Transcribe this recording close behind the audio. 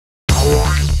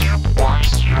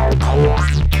Hello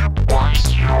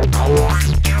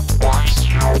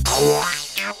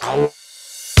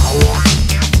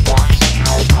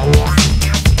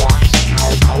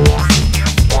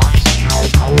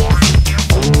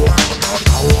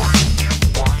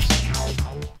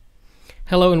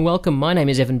and welcome, my name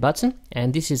is Evan Butson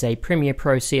and this is a Premiere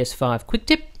Pro CS5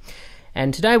 QuickTip,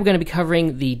 and today we're going to be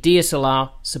covering the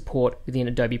DSLR support within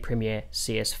Adobe Premiere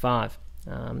CS5.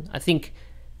 I think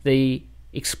the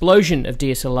explosion of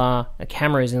DSLR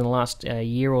cameras in the last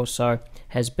year or so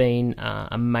has been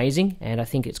amazing, and I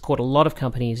think it's caught a lot of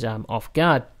companies off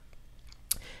guard.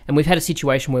 And we've had a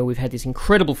situation where we've had this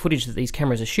incredible footage that these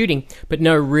cameras are shooting, but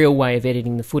no real way of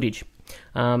editing the footage.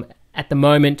 At the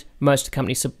moment, most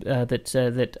companies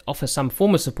that offer some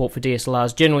form of support for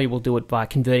DSLRs generally will do it by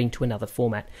converting to another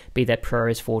format, be that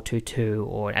ProRes 422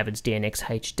 or Avid's DNX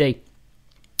HD.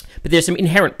 But there's some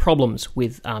inherent problems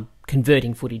with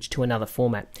converting footage to another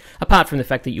format, apart from the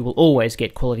fact that you will always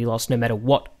get quality loss no matter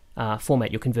what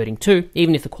format you're converting to.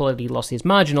 Even if the quality loss is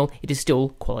marginal, it is still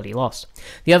quality loss.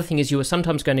 The other thing is you are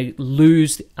sometimes going to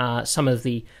lose some of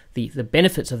the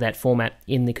benefits of that format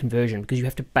in the conversion, because you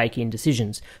have to bake in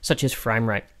decisions such as frame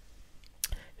rate.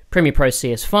 Premiere Pro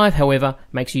CS5, however,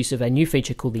 makes use of a new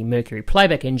feature called the Mercury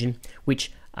Playback Engine,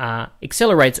 which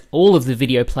accelerates all of the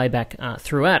video playback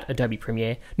throughout Adobe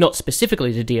Premiere, not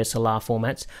specifically to DSLR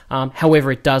formats.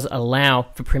 However, it does allow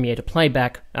for Premiere to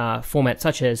playback formats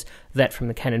such as that from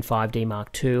the Canon 5D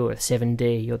Mark II or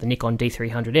 7D or the Nikon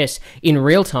D300s in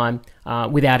real time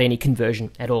without any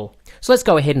conversion at all. So let's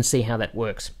go ahead and see how that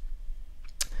works.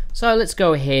 So let's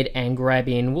go ahead and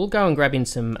we'll go and grab in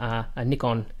some a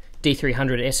Nikon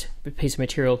D300s piece of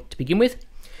material to begin with.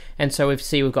 And so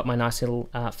we've got my nice little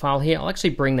file here. I'll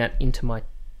actually bring that into my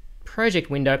project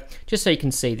window just so you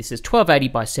can see this is 1280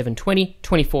 by 720,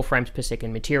 24 frames per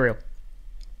second material.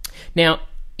 Now,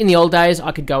 in the old days,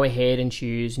 I could go ahead and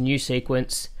choose new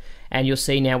sequence, and you'll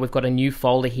see now we've got a new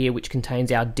folder here which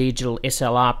contains our digital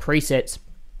SLR presets.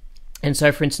 And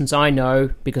so, for instance, I know,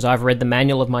 because I've read the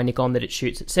manual of my Nikon, that it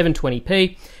shoots at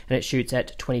 720p and it shoots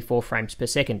at 24 frames per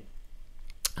second.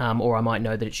 Or I might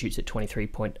know that it shoots at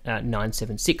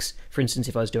 23.976, for instance,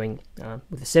 if I was doing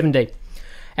with a 7D.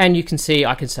 And you can see,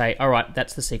 I can say, all right,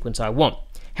 that's the sequence I want.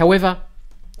 However,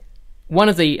 one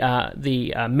of the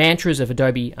mantras of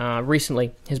Adobe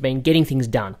recently has been getting things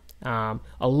done. A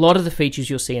lot of the features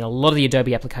you'll see in a lot of the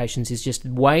Adobe applications is just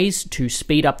ways to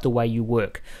speed up the way you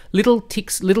work. Little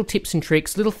tips and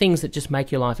tricks, little things that just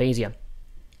make your life easier.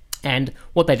 And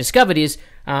what they discovered is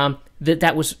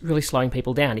that was really slowing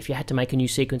people down if you had to make a new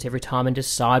sequence every time and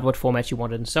decide what formats you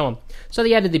wanted and so on. So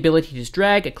they added the ability to just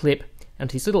drag a clip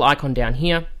onto this little icon down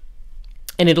here,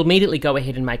 and it'll immediately go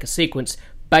ahead and make a sequence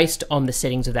based on the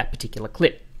settings of that particular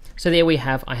clip. So there we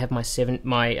have, I have my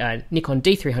Nikon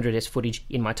D300s footage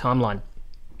in my timeline.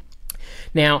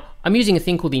 Now, I'm using a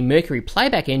thing called the Mercury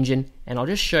Playback Engine, and I'll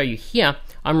just show you here.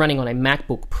 I'm running on a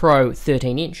MacBook Pro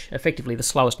 13-inch, effectively the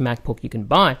slowest MacBook you can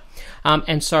buy.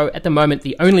 And so at the moment,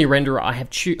 the only renderer I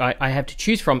have to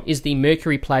choose from is the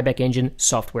Mercury Playback Engine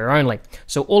software only.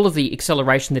 So all of the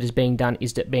acceleration that is being done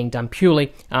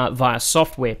purely via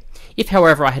software. If,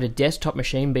 however, I had a desktop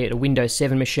machine, be it a Windows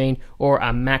 7 machine or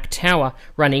a Mac Tower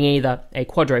running either a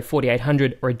Quadro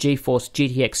 4800 or a GeForce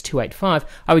GTX 285,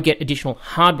 I would get additional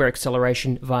hardware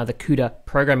acceleration via the CUDA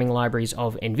programming libraries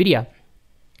of NVIDIA.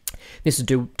 This will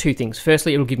do two things.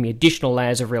 Firstly, it'll give me additional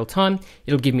layers of real time.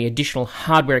 It'll give me additional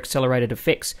hardware accelerated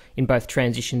effects in both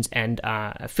transitions and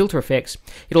filter effects.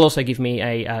 It'll also give me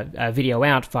a video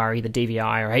out via either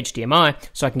DVI or HDMI,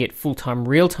 so I can get full-time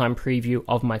real-time preview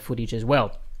of my footage as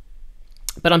well.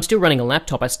 But I'm still running a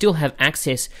laptop. I still have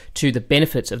access to the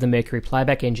benefits of the Mercury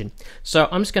Playback Engine. So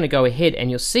I'm just going to go ahead, and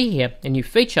you'll see here a new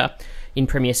feature in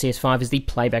Premiere CS5 is the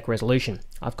playback resolution.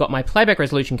 I've got my playback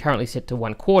resolution currently set to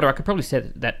 1/4. I could probably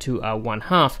set that to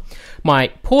 1/2. My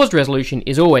paused resolution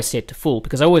is always set to full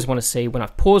because I always want to see when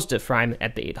I've paused a frame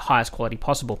at the highest quality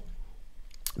possible.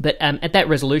 But at that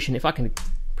resolution, if I can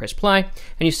press play,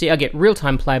 and you see I get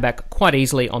real-time playback quite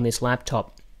easily on this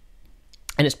laptop.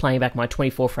 And it's playing back my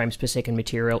 24 frames per second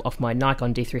material off my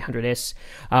Nikon D300s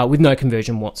with no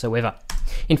conversion whatsoever.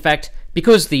 In fact,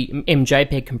 because the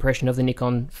MJPEG compression of the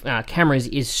Nikon cameras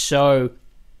is so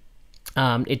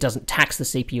it doesn't tax the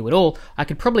CPU at all, I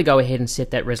could probably go ahead and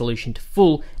set that resolution to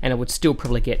full, and it would still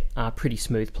probably get pretty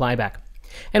smooth playback.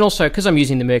 And also, because I'm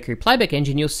using the Mercury Playback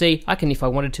Engine, you'll see I can, if I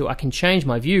wanted to, I can change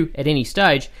my view at any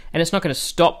stage, and it's not going to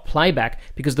stop playback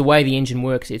because the way the engine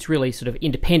works, it's really sort of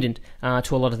independent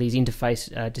to a lot of these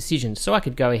interface decisions. So I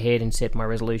could go ahead and set my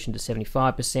resolution to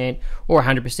 75% or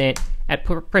 100%,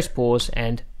 press pause,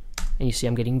 and and you see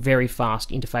I'm getting very fast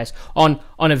interface on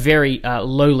a very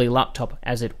lowly laptop,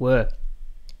 as it were.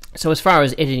 So as far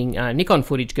as editing Nikon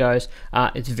footage goes,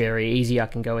 it's very easy. I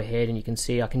can go ahead and you can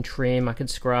see I can trim, I can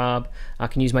scrub, I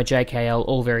can use my JKL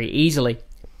all very easily.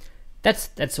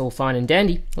 That's all fine and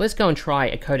dandy. Let's go and try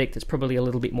a codec that's probably a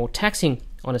little bit more taxing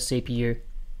on a CPU,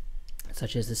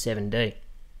 such as the 7D.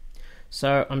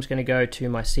 So I'm just going to go to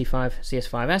my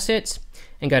CS5 assets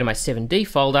and go to my 7D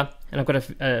folder, and I've got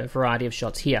a variety of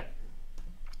shots here.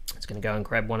 I'm just going to go and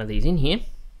grab one of these in here.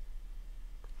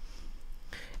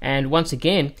 And once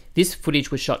again, this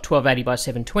footage was shot 1280 by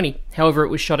 720, however it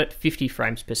was shot at 50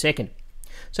 frames per second.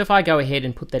 So if I go ahead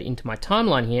and put that into my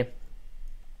timeline here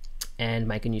and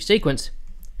make a new sequence,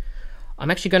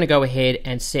 I'm actually going to go ahead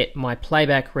and set my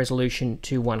playback resolution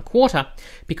to 1/4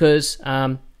 because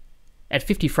at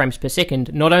 50 frames per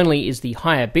second, not only is the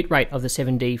higher bitrate of the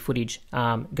 7D footage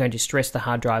going to stress the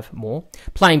hard drive more,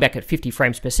 playing back at 50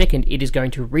 frames per second, it is going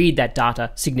to read that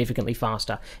data significantly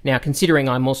faster. Now, considering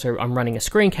I'm running a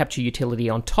screen capture utility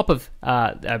on top of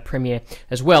Premiere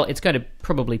as well, it's going to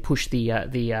probably push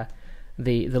the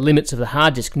limits of the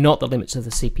hard disk, not the limits of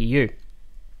the CPU.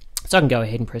 So I can go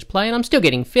ahead and press play, and I'm still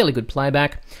getting fairly good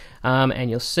playback. And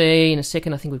you'll see in a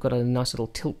second, I think we've got a nice little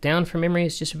tilt down from memory.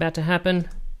 It's just about to happen.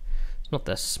 Not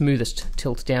the smoothest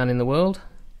tilt down in the world.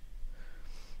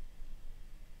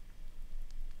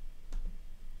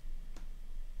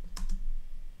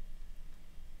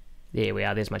 There we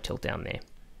are, there's my tilt down there.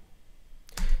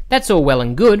 That's all well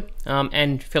and good,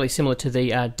 and fairly similar to the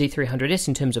D300s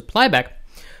in terms of playback.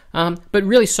 But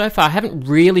really, so far, I haven't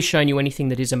really shown you anything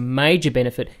that is a major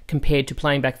benefit compared to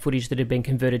playing back footage that had been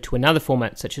converted to another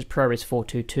format, such as ProRes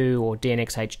 422 or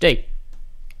DNx HD.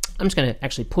 I'm just going to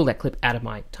actually pull that clip out of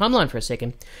my timeline for a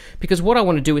second, because what I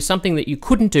want to do is something that you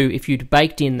couldn't do if you'd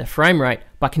baked in the frame rate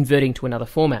by converting to another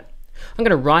format. I'm going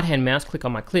to right-hand mouse click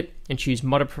on my clip and choose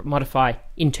Modify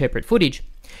Interpret Footage,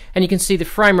 and you can see the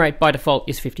frame rate by default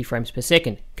is 50 frames per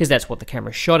second, because that's what the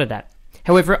camera shot it at.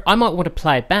 However, I might want to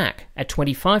play it back at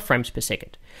 25 frames per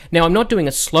second. Now, I'm not doing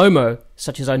a slow-mo,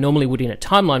 such as I normally would in a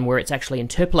timeline, where it's actually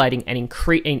interpolating and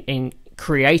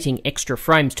creating extra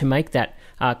frames to make that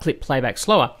clip playback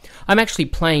slower. I'm actually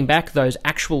playing back those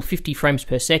actual 50 frames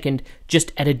per second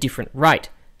just at a different rate,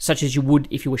 such as you would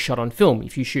if you were shot on film.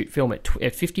 If you shoot film at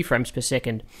 50 frames per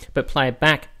second, but play it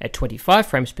back at 25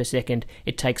 frames per second,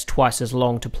 it takes twice as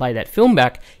long to play that film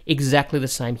back. Exactly the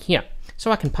same here. So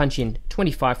I can punch in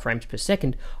 25 frames per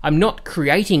second. I'm not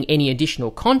creating any additional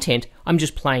content, I'm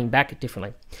just playing back it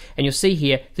differently. And you'll see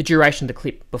here the duration of the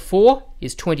clip before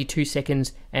is 22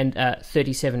 seconds and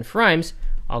 37 frames.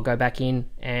 I'll go back in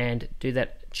and do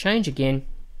that change again,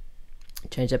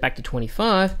 change that back to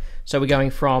 25. So we're going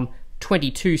from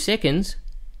 22 seconds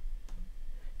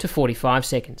to 45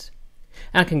 seconds.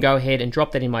 And I can go ahead and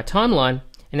drop that in my timeline,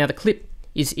 and now the clip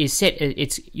is set.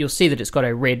 You'll see that it's got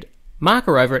a red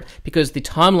marker over it because the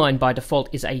timeline by default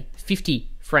is a 50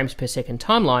 frames per second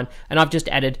timeline, and I've just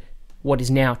added what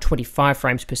is now 25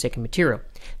 frames per second material.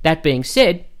 That being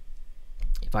said,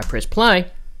 if I press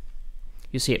play,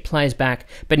 you'll see it plays back,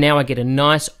 but now I get a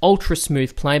nice ultra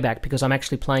smooth playback because I'm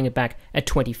actually playing it back at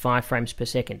 25 frames per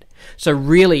second. So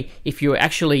really, if you're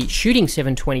actually shooting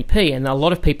 720p, and a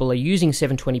lot of people are using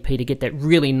 720p to get that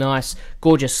really nice,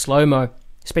 gorgeous slow-mo,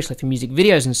 especially for music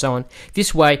videos and so on,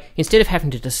 this way, instead of having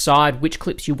to decide which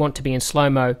clips you want to be in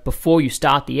slow-mo before you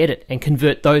start the edit and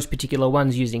convert those particular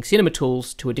ones using cinema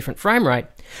tools to a different frame rate,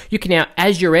 you can now,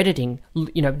 as you're editing,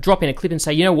 drop in a clip and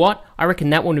say, you know what, I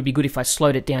reckon that one would be good if I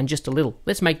slowed it down just a little.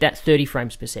 Let's make that 30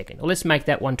 frames per second, or let's make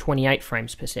that one 28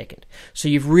 frames per second. So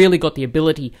you've really got the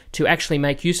ability to actually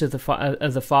make use of the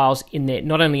files in their,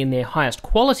 not only in their highest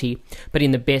quality, but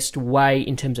in the best way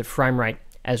in terms of frame rate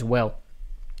as well.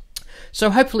 So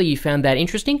hopefully you found that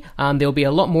interesting. There'll be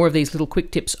a lot more of these little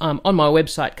quick tips on my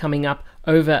website coming up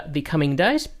over the coming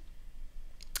days.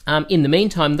 In the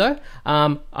meantime, though,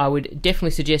 I would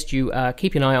definitely suggest you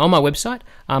keep an eye on my website.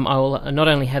 I will not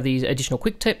only have these additional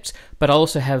quick tips, but I'll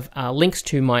also have links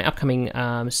to my upcoming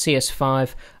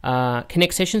CS5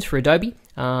 Connect sessions for Adobe,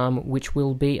 which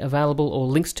will be available, or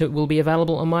links to will be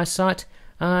available on my site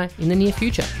in the near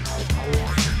future.